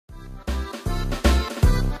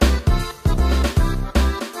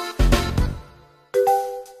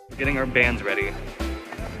getting our bands ready.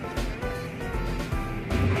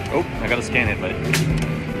 Oh, I gotta scan it, but...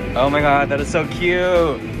 Oh my god, that is so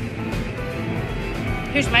cute!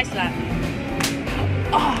 Here's my slap.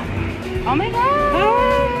 Oh my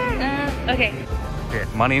god! Okay. Okay,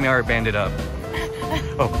 Money and I are banded up.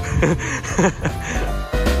 Oh.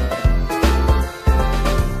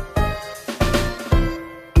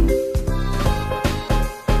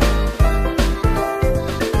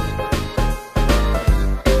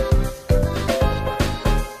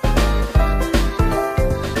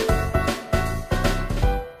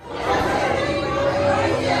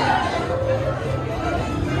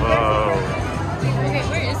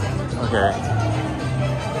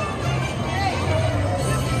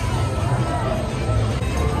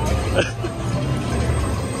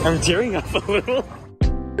 I'm tearing up a little.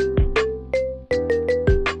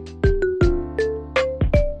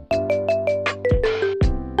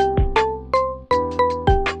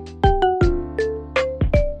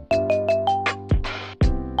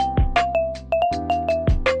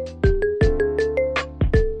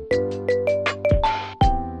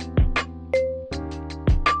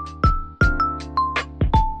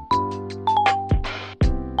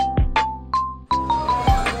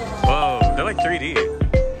 Whoa, they're like 3D.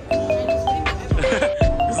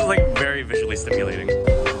 This is like very visually stimulating.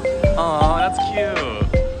 Aw, that's cute.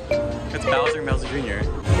 It's Bowser Jr.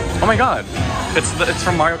 Oh my god, it's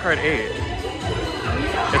from Mario Kart 8.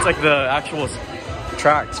 It's like the actual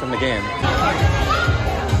tracks from the game.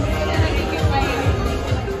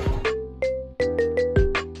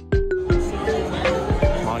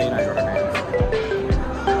 Monty and I are fans.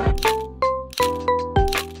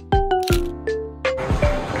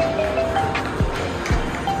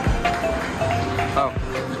 Oh.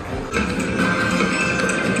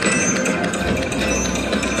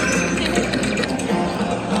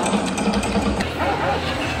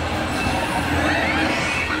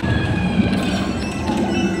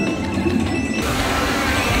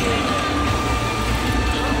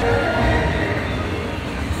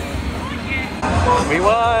 We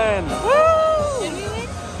won! Woo! Did we win?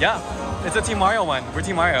 Yeah, it's a Team Mario one. We're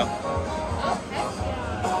Team Mario.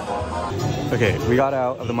 Okay, we got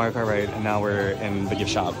out of the Mario Kart ride and now we're in the gift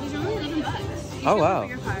shop. There's only 11 bucks. Oh wow.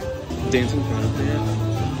 Dancing fanfare.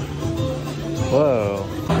 Whoa.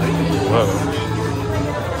 Whoa.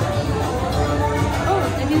 Oh,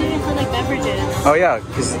 I think they're for like beverages. Oh yeah,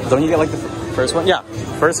 because don't you get like the first one? Yeah,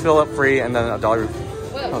 first fill up free and then $1.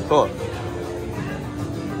 Whoa. Oh, cool.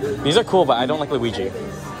 These are cool, but I don't like Luigi.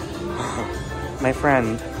 My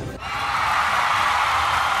friend.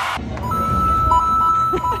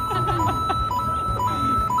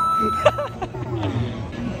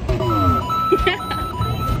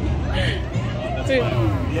 Yay!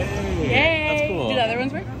 Yay! That's cool. Do the other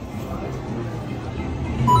ones work?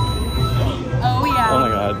 Oh yeah. Oh my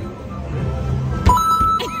god.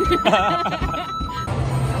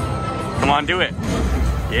 Come on, do it.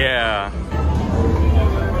 Yeah.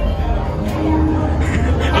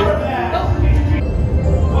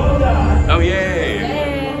 Oh yay!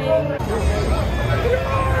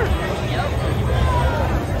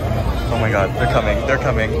 Oh my god, they're coming, they're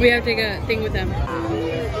coming. We have to get a thing with them.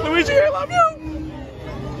 Luigi, I love you!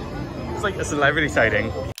 It's like a celebrity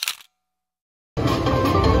sighting.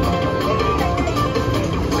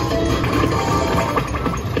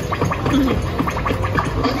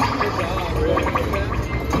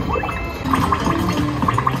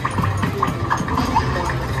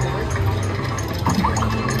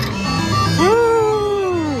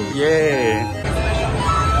 Yay!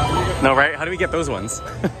 No, right? How do we get those ones? Wait,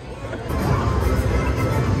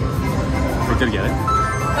 did we get it?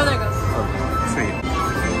 Oh, there it goes. Oh, sweet.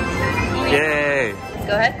 Oh, yeah. Yay!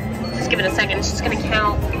 Go ahead. Just give it a second. It's just gonna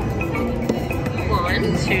count. 1,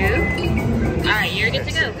 2. Alright, you're good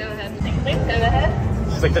to go. Go ahead. Take a seat. Go ahead.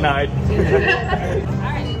 She's like denied.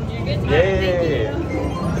 Alright, you're good to go. Yay!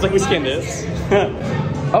 It's like we skinned this.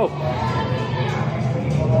 Oh!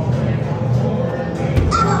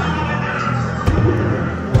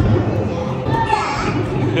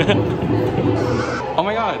 Oh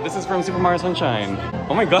my god, this is from Super Mario Sunshine.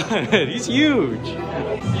 Oh my god, he's huge.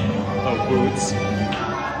 Oh, Boots.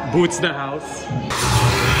 Boots the house.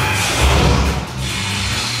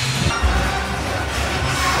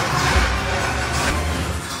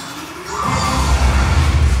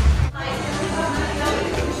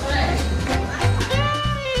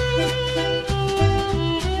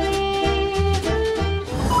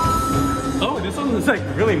 Oh, this one is like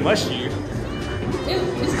really mushy.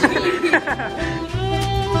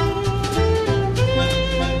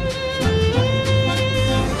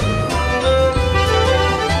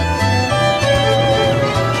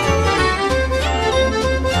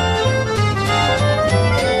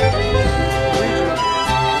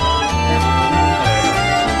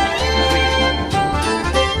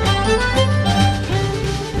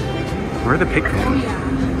 Where are the pig cones?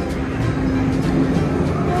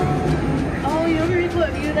 Oh, you know what would be cool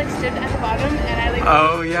if you like stood at the bottom and I like.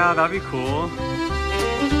 Oh yeah, that'd be cool.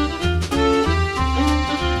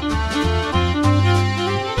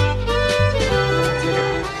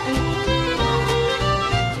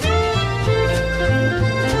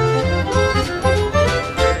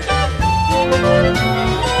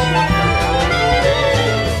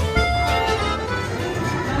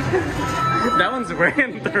 That one's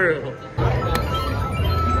ran through.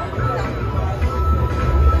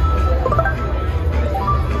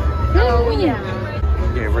 Oh yeah.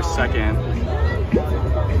 Okay, we're second.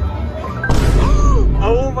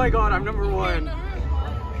 Oh my god, I'm number 1.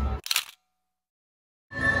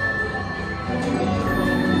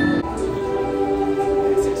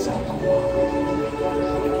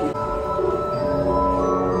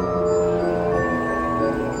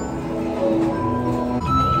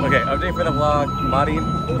 Okay, update for the vlog. Mari,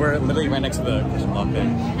 we're literally right next to the kitchen lock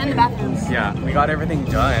thing. And the bathrooms. Yeah, we got everything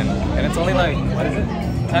done. And it's only like, what is it?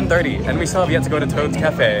 10:30. And we still have yet to go to Toad's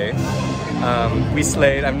Cafe. We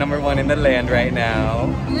slayed. I'm number 1 in the land right now.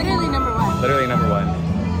 Literally number 1. Literally number 1.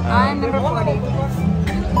 I'm number 40.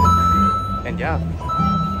 And yeah,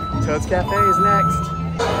 Toad's Cafe is next.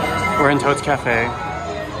 We're in Toad's Cafe. I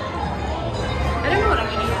don't know what I'm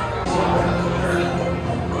eating.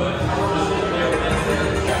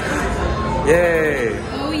 Yay!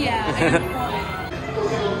 Oh yeah.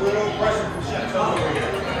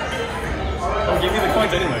 I'll give you the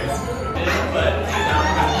coins anyways.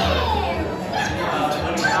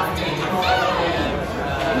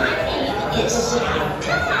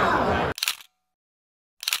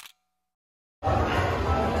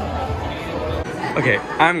 Okay,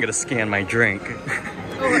 I'm gonna scan my drink.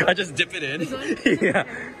 I just dip it in. Yeah.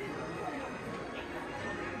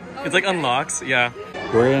 It's like unlocks, yeah.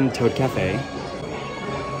 We're in Toad Cafe.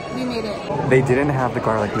 We made it. They didn't have the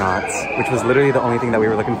garlic knots, which was literally the only thing that we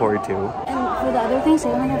were looking forward to. And for the other things, they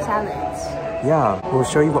only have salads. Yeah, we'll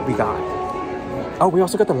show you what we got. Oh, we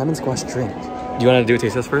also got the lemon squash drink. Do you want to do a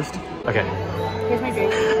taste test first? Okay. Here's my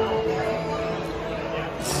drink.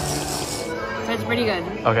 So it's pretty good.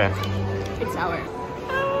 Okay. It's sour.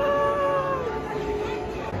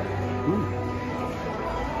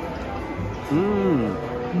 Mmm.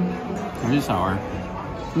 It is sour.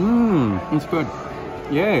 Mmm. It's good.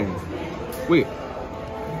 Yay. Wait.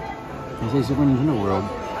 This is Super Nintendo World.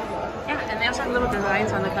 Yeah, and they also have little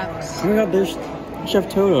designs on the cups. Oh my god, there's Chef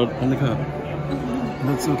Toto on the cup.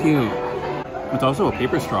 That's so cute. It's also a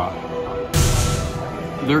paper straw.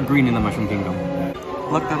 They're green in the Mushroom Kingdom.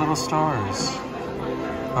 Look, the little stars.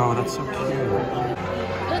 Oh, that's so cute.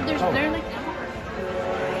 Oh, they're like...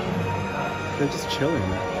 They're just chilling.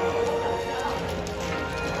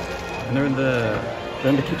 And they're in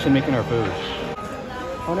the kitchen making our food.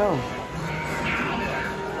 Oh no.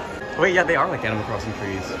 Wait, yeah, they are like Animal Crossing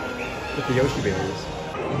trees. With the Yoshi berries.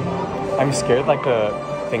 I'm scared like the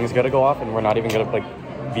thing's gonna go off and we're not even gonna like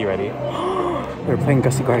be ready. We're playing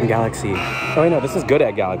Gusty Garden Galaxy. Oh wait, no, this is Good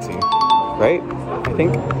at Galaxy. Right? I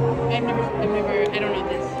think. I don't know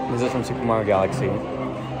this. This is from Super Mario Galaxy.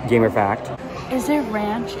 Gamer fact. Is there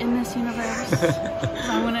ranch in this universe?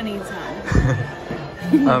 I'm gonna need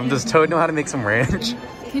some. Does Toad know how to make some ranch?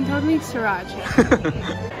 Can Toad make sriracha?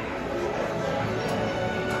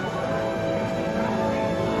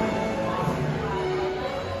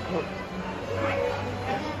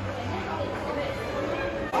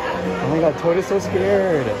 Oh my god, Toad is so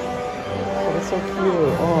scared. Oh, that's so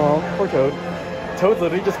cute. Oh, poor Toad. Toad's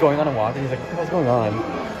literally just going on a walk and he's like, what the hell's going on?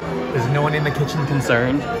 Is no one in the kitchen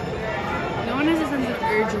concerned? No one has a sense of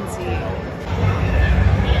urgency.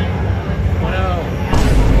 Oh no.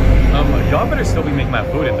 Y'all better still be making my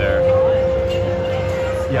food in there.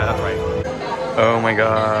 Yeah, that's right. Oh my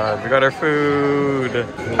god, we got our food.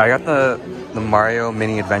 I got the Mario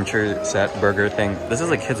mini adventure set burger thing. This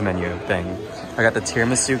is a kids menu thing. I got the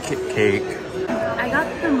tiramisu cake. I got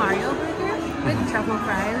the Mario burger with truffle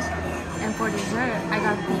fries. And for dessert, I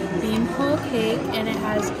got the beanpole cake and it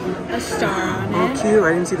has a star on Oh it. cute,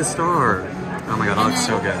 I didn't see the star. Oh my god, that looks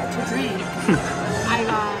so good. To drink, I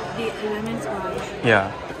got the lemon squash.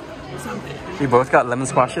 Yeah. Something. We both got lemon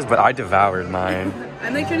squashes, but I devoured mine.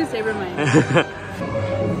 I'm like trying to savor mine. The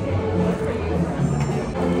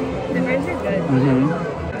fries are good.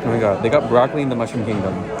 Oh my god, they got broccoli in the Mushroom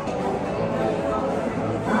Kingdom.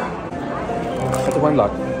 Got the wine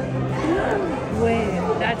block. Wait,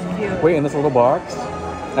 that's cute. Wait, in this little box?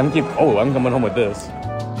 I'm coming home with this.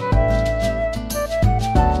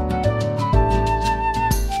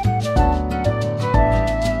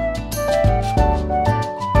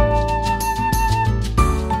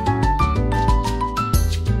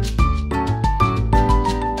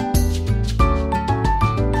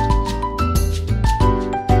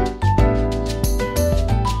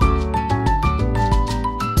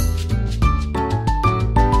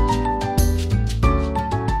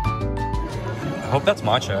 hope that's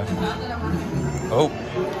matcha. Oh.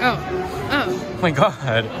 Oh. Oh. Oh my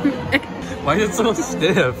god. Why is it so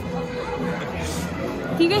stiff?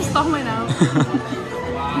 You guys saw mine out.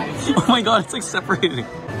 Oh my god, it's like separating.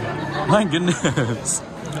 My goodness.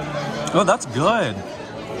 Oh, that's good.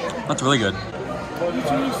 That's really good.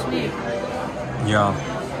 It's really sweet. Yeah.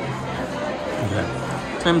 Okay.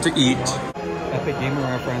 Time to eat. Epic gamer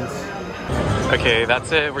reference. Okay,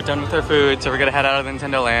 that's it. We're done with our food, so we're gonna head out of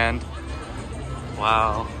Nintendo Land.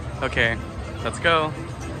 Wow. Okay, let's go.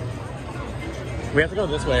 We have to go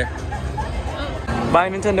this way. Bye,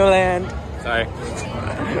 Nintendo Land. Sorry.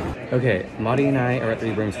 Okay, Maudie and I are at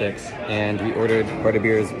Three Broomsticks, and we ordered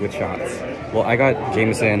butterbeers with shots. Well, I got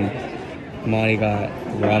Jameson. Maudie got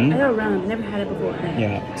rum. I got rum. Never had it before.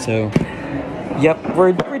 Yeah. So, yep,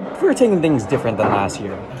 we're taking things different than last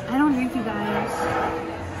year. I don't drink, you guys.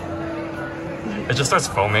 It just starts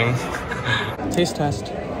foaming. Taste test.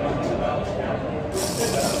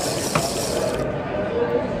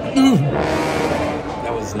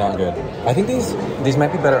 That was not good. I think these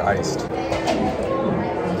might be better iced.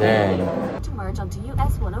 Dang. To merge onto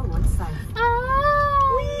US 101 site.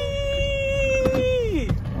 Whee!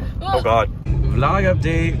 Oh god. Vlog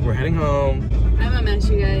update. We're heading home. I'm a mess,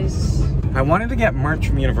 you guys. I wanted to get merch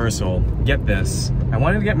from Universal. Get this. I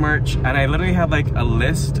wanted to get merch, and I literally had like a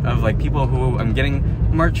list of like people who I'm getting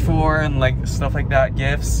merch for and like stuff like that,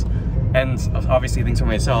 gifts, and obviously things for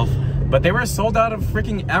myself. But they were sold out of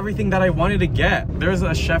freaking everything that I wanted to get. There's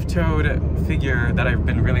a Chef Toad figure that I've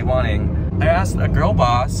been really wanting. I asked a girl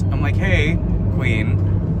boss, I'm like, hey, queen,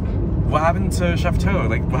 what happened to Chef Toad?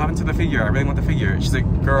 Like, what happened to the figure? I really want the figure. She's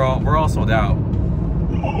like, girl, we're all sold out.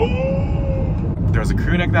 There was a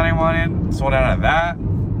crew neck that I wanted, sold out of that.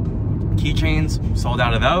 Keychains, sold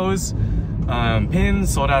out of those. Pins,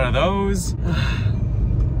 sold out of those.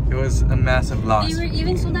 It was a massive loss. They were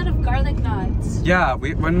even sold out of garlic knots. Yeah,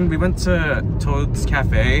 when we went to Toad's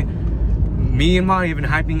Cafe, me and Maudie have been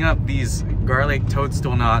hyping up these garlic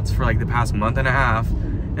toadstool knots for like the past month and a half.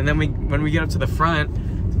 And then when we get up to the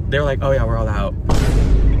front, they're like, oh yeah, we're all out.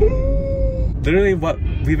 Literally what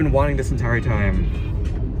we've been wanting this entire time.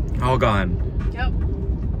 All gone. Yep.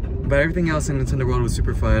 But everything else in Nintendo World was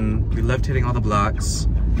super fun. We loved hitting all the blocks.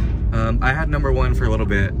 I had number one for a little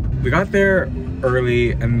bit. We got there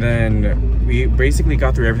early, and then we basically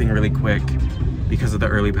got through everything really quick because of the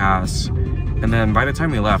early pass. And then by the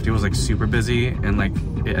time we left, it was like super busy, and like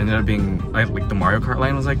it ended up being like the Mario Kart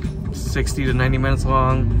line was like 60 to 90 minutes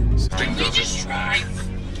long.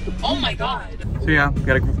 Oh my god. So yeah, we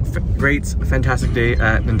had a great, fantastic day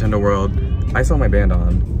at Nintendo World. I saw my band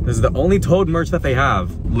on. This is the only Toad merch that they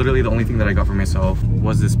have. Literally the only thing that I got for myself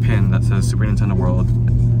was this pin that says Super Nintendo World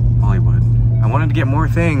Hollywood. I wanted to get more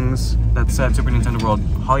things that said Super Nintendo World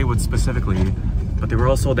Hollywood specifically, but they were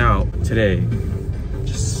all sold out today.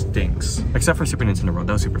 Just stinks. Except for Super Nintendo World,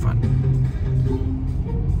 that was super fun.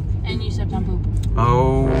 And you stepped on poop.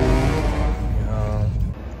 Oh. Yeah.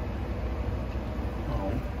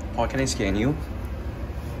 Oh. Paul, can I scan you?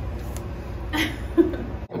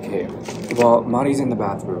 Okay, well, Maudie's in the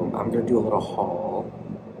bathroom. I'm gonna do a little haul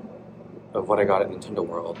of what I got at Nintendo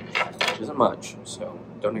World. Which isn't much, so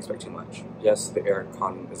don't expect too much. Yes, the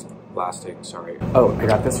aircon is blasting, sorry. Oh, I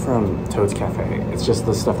got this from Toad's Cafe. It's just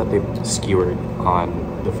the stuff that they skewered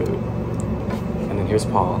on the food. And then here's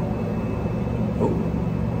Paul. Oh.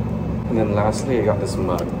 And then lastly, I got this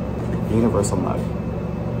mug. Universal mug.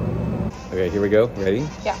 Okay, here we go. Ready?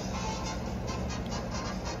 Yeah.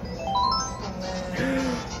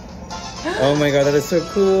 Oh my god, that is so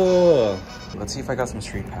cool! Let's see if I got some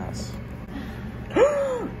Street Pass.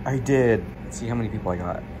 I did. Let's see how many people I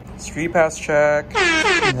got. Street Pass check.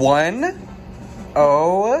 1.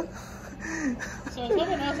 Oh. So someone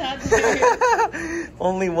else had to do it.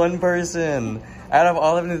 Only one person. Out of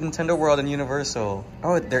all of Nintendo World and Universal.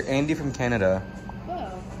 Oh, they're Andy from Canada.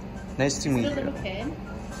 Whoa. Nice to meet Still you. a kid?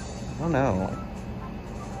 I don't know.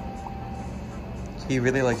 He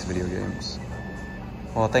really likes video games.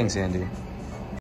 Well, thanks, Andy.